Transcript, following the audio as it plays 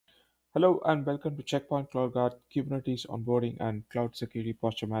Hello and welcome to Checkpoint CloudGuard Kubernetes Onboarding and Cloud Security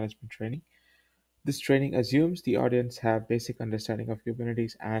Posture Management Training. This training assumes the audience have basic understanding of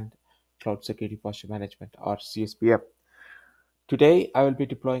Kubernetes and Cloud Security Posture Management or CSPM. Today, I will be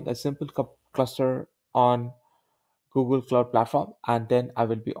deploying a simple cluster on Google Cloud Platform, and then I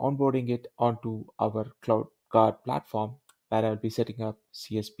will be onboarding it onto our CloudGuard platform where I will be setting up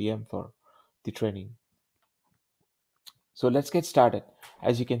CSPM for the training. So let's get started.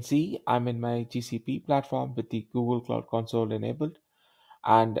 As you can see, I'm in my GCP platform with the Google Cloud Console enabled,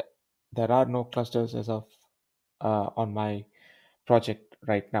 and there are no clusters as of on my project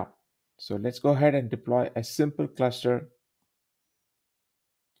right now. So let's go ahead and deploy a simple cluster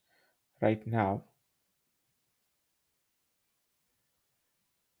right now.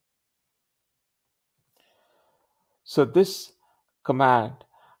 So this command,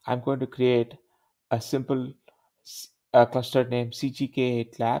 I'm going to create a simple cluster named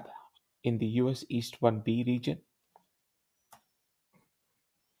CGK8 Lab in the US East 1B region.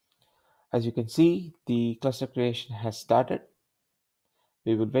 As you can see, the cluster creation has started.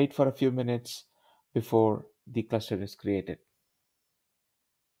 We will wait for a few minutes before the cluster is created.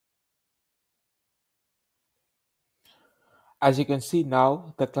 As you can see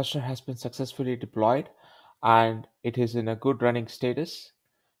now, the cluster has been successfully deployed and it is in a good running status.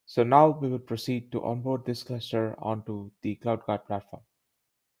 So now we will proceed to onboard this cluster onto the CloudGuard platform.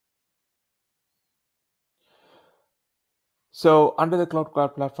 So under the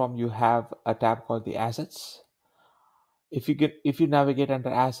CloudGuard platform, you have a tab called the assets. If you navigate under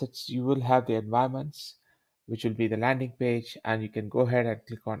assets, you will have the environments, which will be the landing page, and you can go ahead and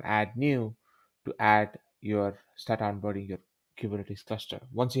click on add new to start onboarding your Kubernetes cluster.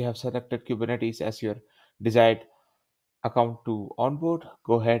 Once you have selected Kubernetes as your desired account to onboard,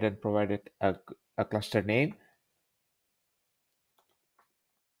 go ahead and provide it a cluster name.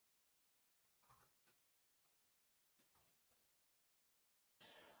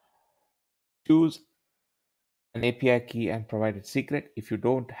 Choose an API key and provide it secret. If you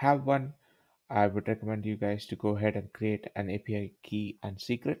don't have one, I would recommend you guys to go ahead and create an API key and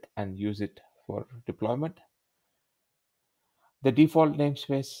secret and use it for deployment. The default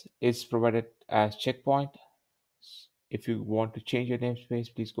namespace is provided as checkpoint. If you want to change your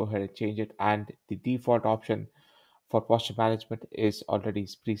namespace, please go ahead and change it. And the default option for posture management is already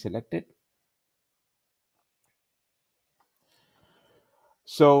pre-selected.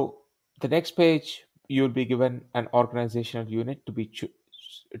 So the next page, you'll be given an organizational unit to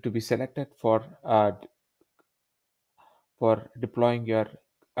be selected for deploying your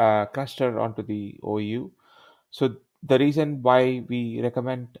cluster onto the OU. So the reason why we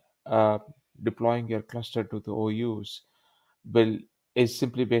recommend deploying your cluster to the OUs will is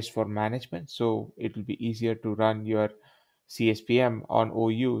simply based for management. So it will be easier to run your CSPM on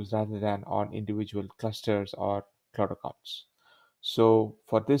OUs rather than on individual clusters or cloud accounts. So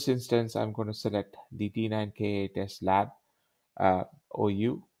for this instance, I'm going to select the D9K8's lab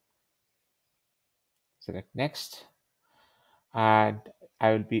OU, select next, and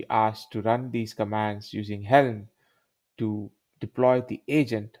I will be asked to run these commands using Helm to deploy the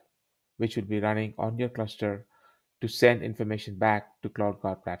agent which will be running on your cluster to send information back to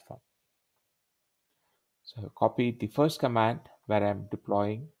CloudGuard platform. So copy the first command where I'm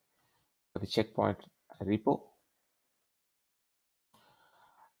deploying for the checkpoint repo.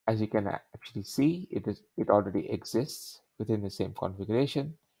 As you can actually see, it already exists within the same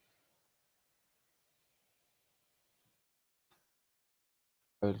configuration.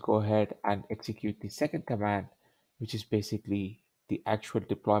 I will go ahead and execute the second command, which is basically the actual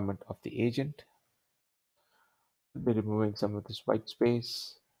deployment of the agent. I'll be removing some of this white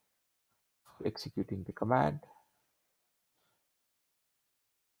space, executing the command.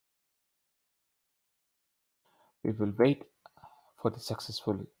 We will wait for the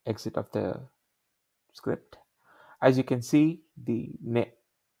successful exit of the script. As you can see, the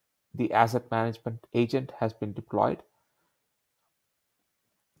asset management agent has been deployed.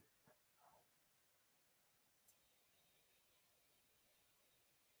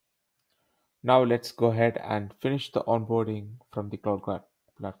 Now let's go ahead and finish the onboarding from the CloudGuard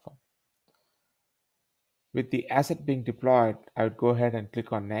platform. With the asset being deployed, I would go ahead and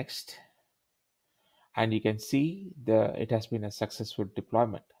click on next, and you can see it has been a successful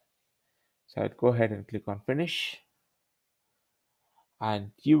deployment. So I'd go ahead and click on finish,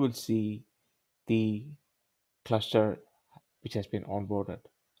 and you will see the cluster which has been onboarded,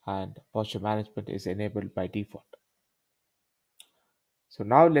 and posture management is enabled by default. So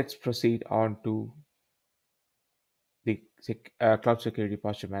now let's proceed on to the cloud security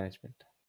posture management.